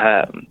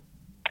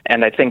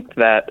 And I think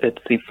that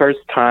it's the first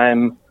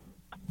time,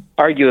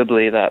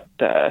 arguably,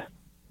 that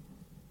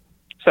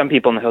some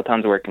people in the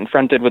Hilltowns were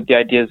confronted with the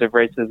ideas of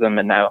racism,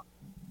 and now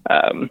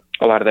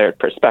a lot of their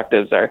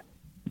perspectives are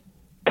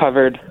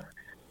covered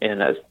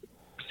in a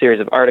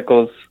series of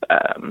articles.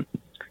 And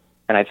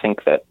I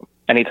think that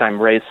anytime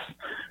race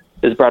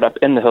is brought up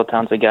in the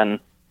Hilltowns again,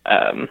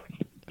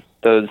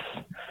 those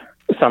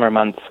summer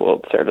months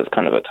will serve as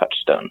kind of a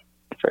touchstone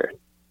for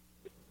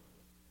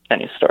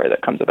any story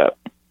that comes about.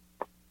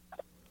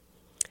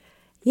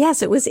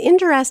 Yes, it was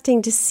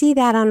interesting to see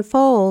that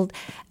unfold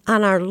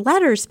on our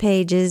letters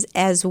pages,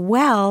 as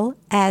well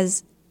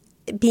as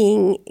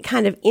being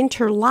kind of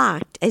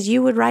interlocked. As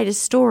you would write a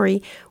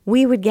story,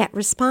 we would get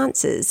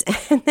responses,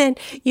 and then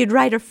you'd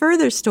write a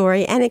further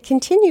story, and it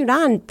continued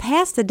on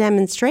past the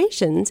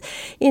demonstrations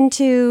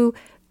into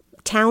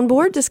town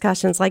board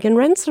discussions, like in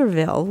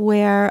Rensselaerville,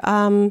 where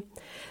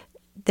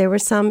there were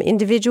some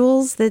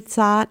individuals that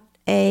thought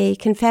a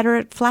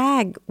Confederate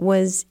flag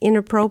was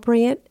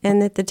inappropriate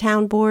and that the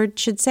town board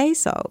should say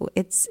so.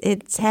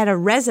 It's had a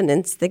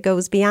resonance that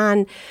goes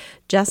beyond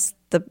just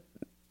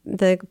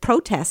the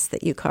protests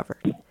that you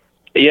covered.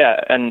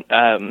 Yeah, and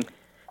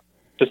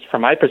just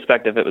from my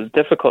perspective, it was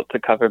difficult to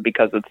cover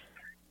because it's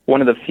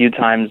one of the few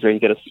times where you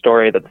get a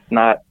story that's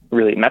not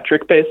really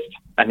metric-based.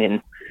 I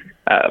mean,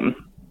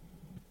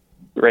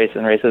 race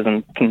and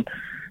racism can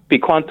be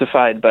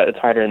quantified, but it's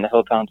harder in the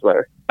hill towns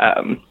where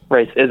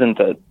race isn't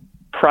a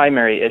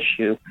primary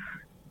issue,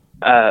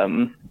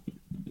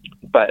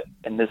 but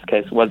in this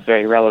case was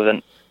very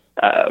relevant,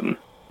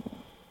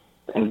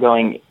 and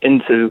going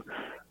into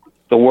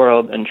the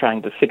world and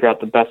trying to figure out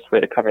the best way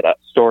to cover that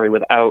story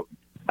without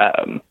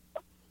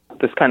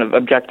this kind of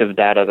objective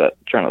data that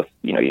journalists,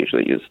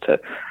 usually use to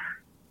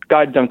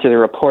guide them to the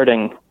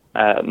reporting.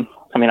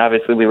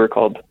 Obviously we were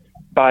called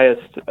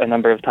biased a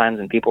number of times,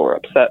 and people were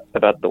upset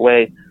about the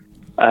way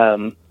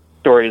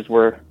stories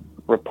were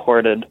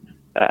reported.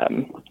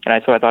 So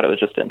I thought it was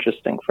just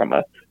interesting from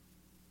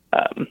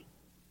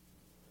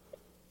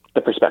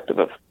the perspective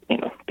of,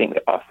 being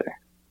the author.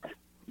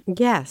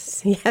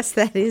 Yes,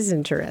 that is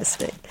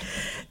interesting.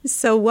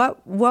 So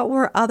what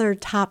were other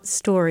top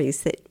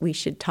stories that we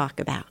should talk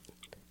about?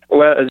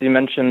 Well, as you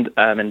mentioned,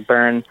 in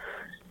Bern,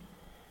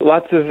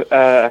 lots of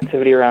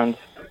activity around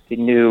the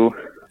new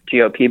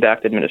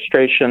GOP-backed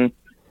administration.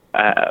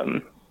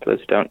 For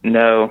those who don't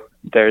know,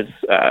 there's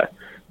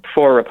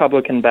 4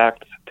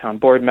 Republican-backed town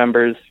board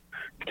members,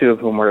 2 of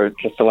whom were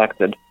just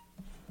elected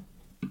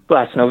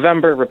last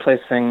November,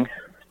 replacing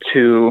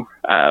 2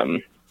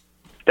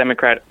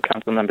 Democratic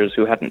council members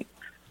who hadn't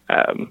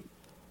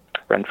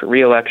run for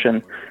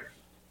re-election,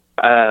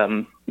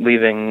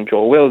 leaving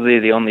Joel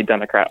Wilsey, the only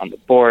Democrat on the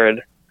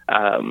board,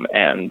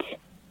 and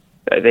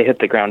they hit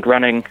the ground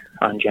running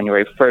on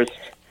January 1st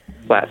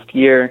last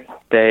year.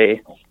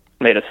 They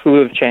made a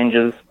slew of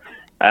changes,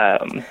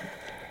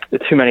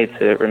 too many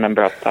to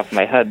remember off the top of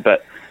my head,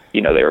 but,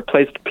 they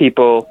replaced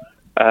people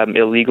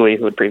illegally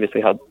who had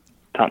previously held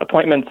town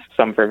appointments,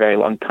 some for a very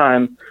long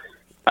time.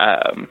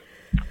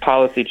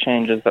 Policy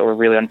changes that were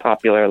really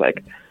unpopular,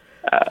 like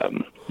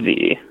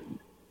the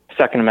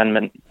Second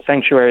Amendment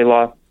sanctuary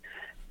law.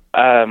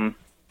 And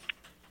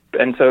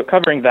so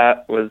covering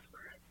that was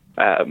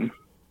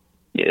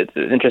it's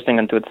interesting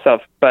unto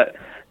itself. But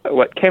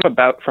what came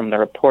about from the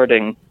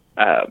reporting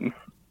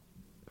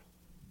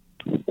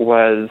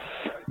was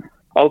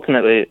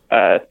ultimately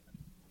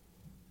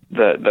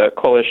the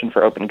Coalition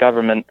for Open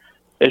Government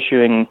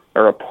issuing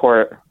a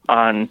report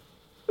on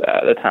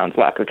the town's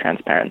lack of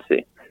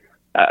transparency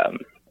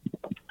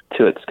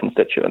to its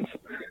constituents.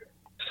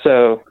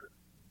 So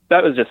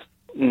that was just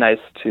nice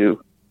to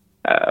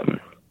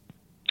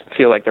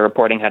feel like the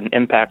reporting had an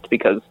impact,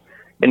 because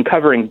in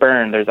covering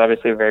Bern, there's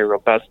obviously a very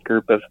robust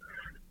group of,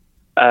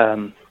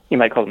 you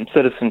might call them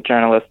citizen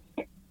journalists,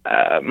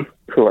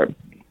 who are,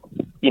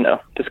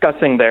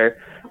 discussing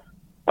their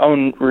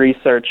own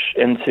research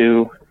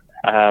into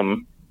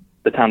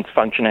the town's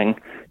functioning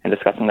and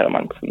discussing that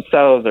amongst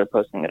themselves, or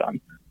posting it on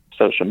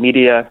social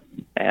media.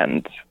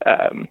 And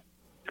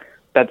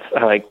that's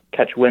how I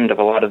catch wind of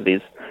a lot of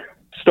these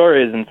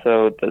stories. And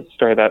so the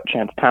story about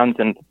Chance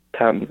Townsend,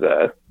 town's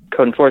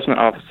code enforcement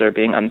officer,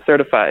 being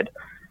uncertified,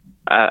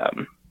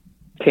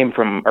 came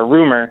from a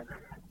rumor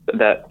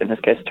that in this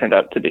case turned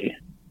out to be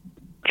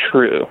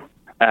true.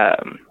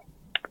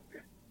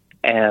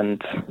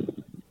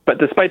 But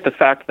despite the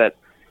fact that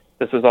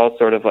this was all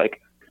sort of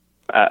like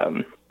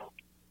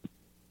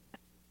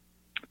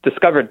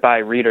discovered by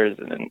readers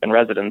and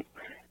residents,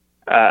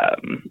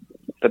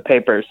 the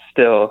paper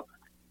still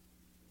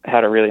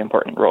had a really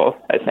important role,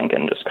 I think,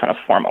 in just kind of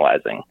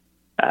formalizing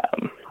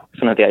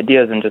some of the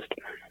ideas and just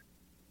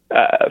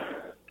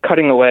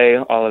cutting away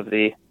all of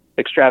the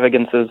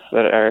extravagances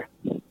that are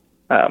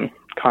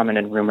common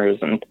in rumors,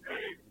 and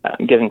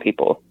giving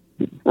people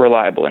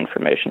reliable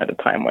information at a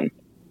time when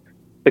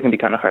it can be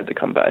kind of hard to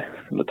come by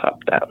from the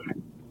top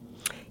down.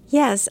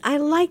 Yes, I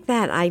like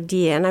that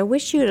idea, and I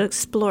wish you'd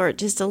explore it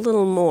just a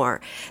little more.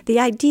 The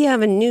idea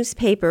of a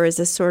newspaper as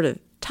a sort of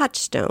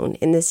touchstone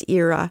in this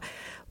era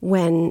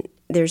when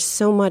there's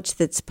so much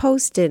that's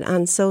posted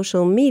on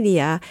social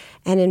media.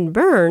 And in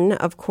Bern,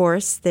 of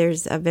course,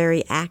 there's a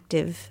very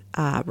active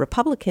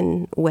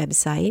Republican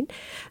website,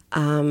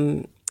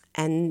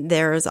 and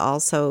there's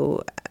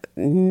also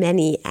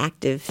many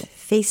active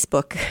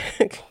Facebook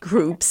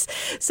groups.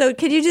 So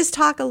could you just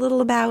talk a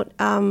little about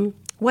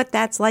what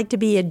that's like to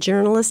be a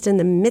journalist in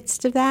the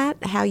midst of that,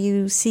 how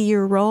you see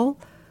your role?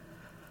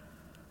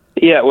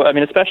 Yeah, well,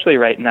 especially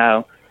right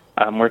now,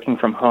 working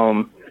from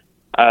home,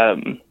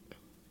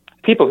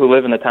 people who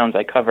live in the towns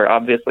I cover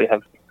obviously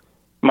have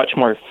much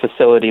more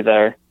facility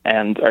there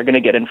and are going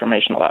to get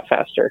information a lot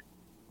faster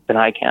than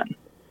I can.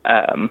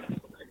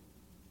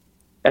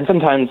 And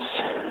sometimes,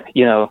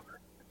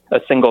 a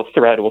single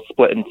thread will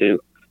split into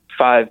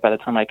 5 by the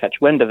time I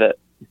catch wind of it,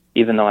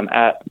 even though I'm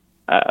at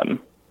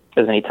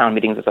as many town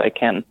meetings as I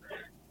can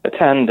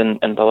attend and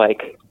the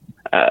like.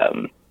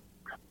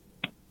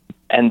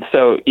 And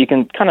so you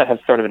can kind of have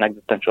sort of an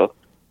existential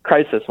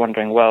crisis,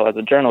 wondering, well, as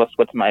a journalist,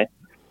 what's my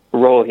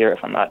role here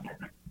if I'm not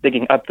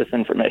digging up this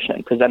information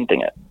and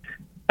presenting it?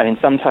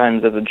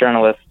 Sometimes as a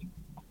journalist,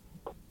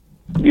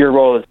 your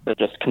role is to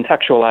just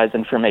contextualize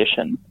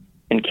information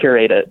and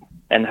curate it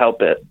and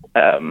help it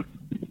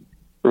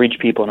reach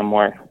people in a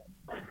more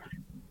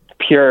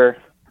pure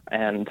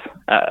and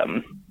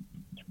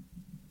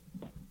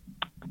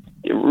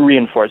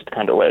reinforced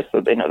kind of way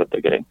so they know that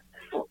they're getting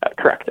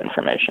correct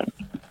information.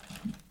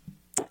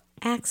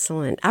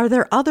 Excellent. Are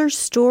there other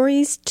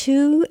stories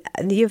too?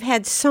 You've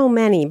had so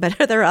many, but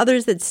are there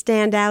others that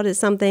stand out as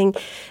something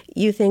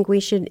you think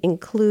we should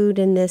include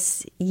in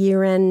this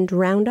year-end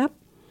roundup?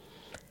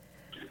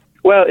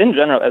 Well, in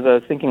general, as I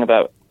was thinking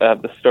about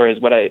the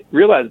stories, what I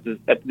realized is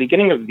at the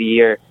beginning of the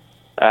year,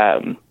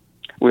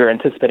 we were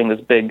anticipating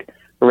this big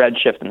red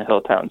shift in the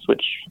hill towns,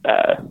 which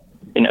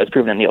is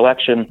proven in the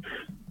election.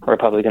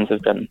 Republicans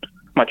have been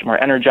much more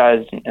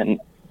energized, and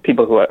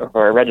people who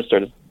are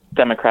registered as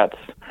Democrats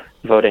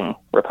voting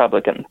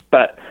Republican.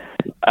 But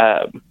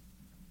by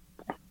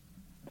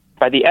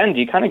the end,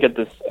 you kind of get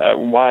this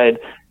wide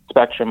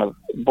spectrum of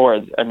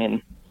boards. I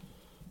mean,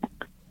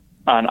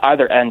 on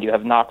either end, you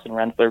have Knox and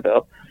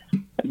Rensselaerville,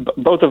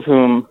 both of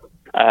whom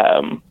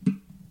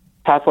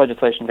passed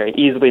legislation very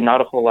easily,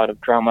 not a whole lot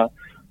of drama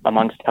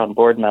amongst town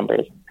board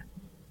members.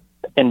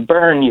 In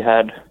Berne, you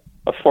had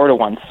a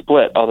 4-1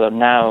 split, although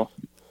now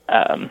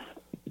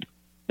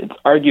it's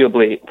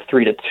arguably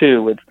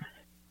 3-2 with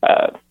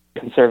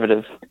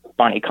conservative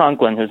Bonnie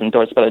Conklin, who's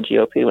endorsed by the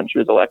GOP when she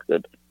was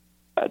elected,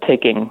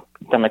 taking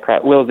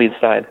Democrat Wilsey's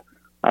side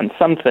on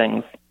some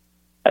things.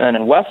 And then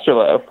in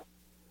Westerlo,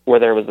 where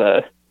there was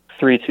a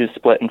 3-2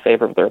 split in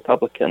favor of the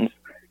Republicans,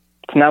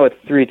 it's now a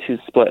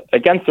 3-2 split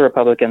against the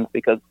Republicans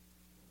because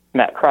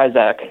Matt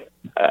Kryzak,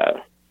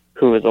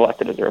 who was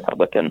elected as a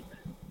Republican,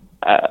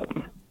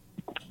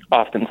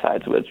 often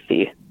sides with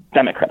the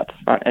Democrats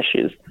on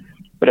issues.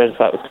 But I just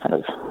thought it was kind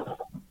of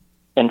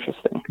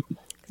interesting.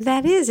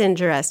 That is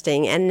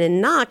interesting. And in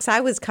Knox,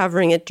 I was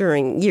covering it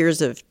during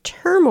years of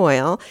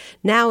turmoil.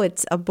 Now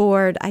it's a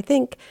board, I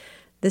think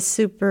the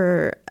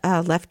Super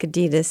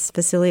Lefkadidis,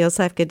 Vasilios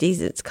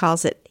Lefkadidis,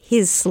 calls it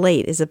his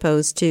slate as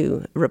opposed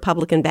to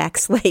Republican-backed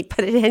slate.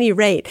 But at any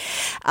rate,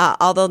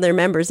 although they're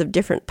members of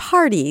different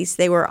parties,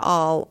 they were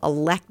all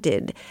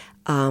elected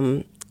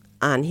on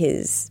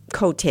his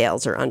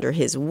coattails or under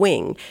his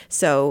wing.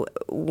 So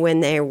when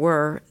there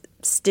were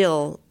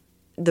still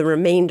the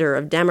remainder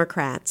of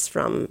Democrats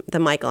from the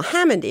Michael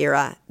Hammond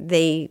era,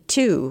 they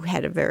too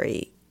had a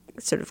very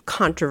sort of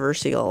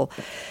controversial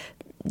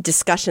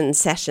discussion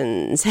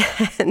sessions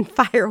and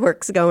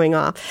fireworks going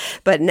off.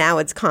 But now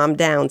it's calmed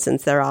down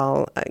since they're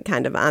all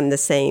kind of on the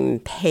same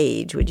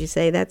page. Would you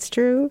say that's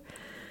true?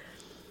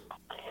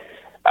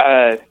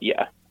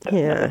 Yeah.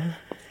 Definitely.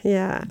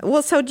 Yeah.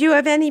 Well, so do you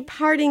have any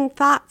parting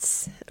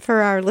thoughts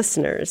for our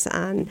listeners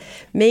on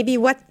maybe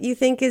what you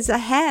think is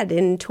ahead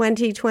in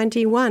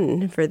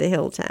 2021 for the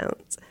Hill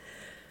Towns?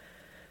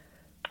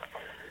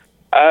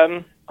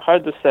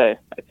 Hard to say.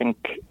 I think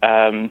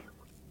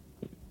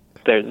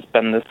there's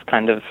been this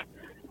kind of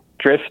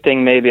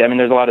drifting maybe. I mean,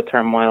 there's a lot of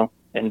turmoil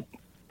in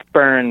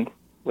Berne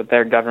with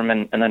their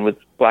government and then with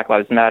Black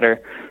Lives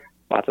Matter,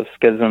 lots of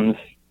schisms.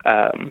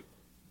 I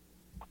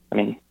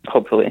mean,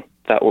 hopefully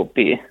that will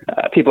be,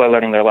 people are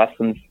learning their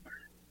lessons,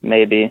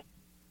 maybe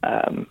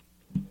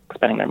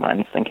spending their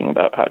minds thinking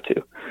about how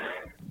to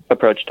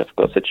approach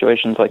difficult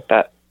situations like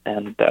that.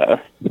 And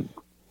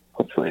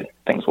hopefully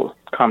things will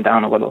calm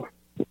down a little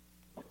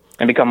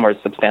and become more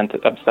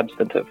substantive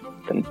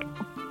than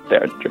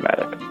they're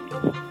dramatic.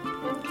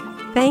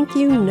 Thank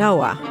you,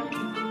 Noah.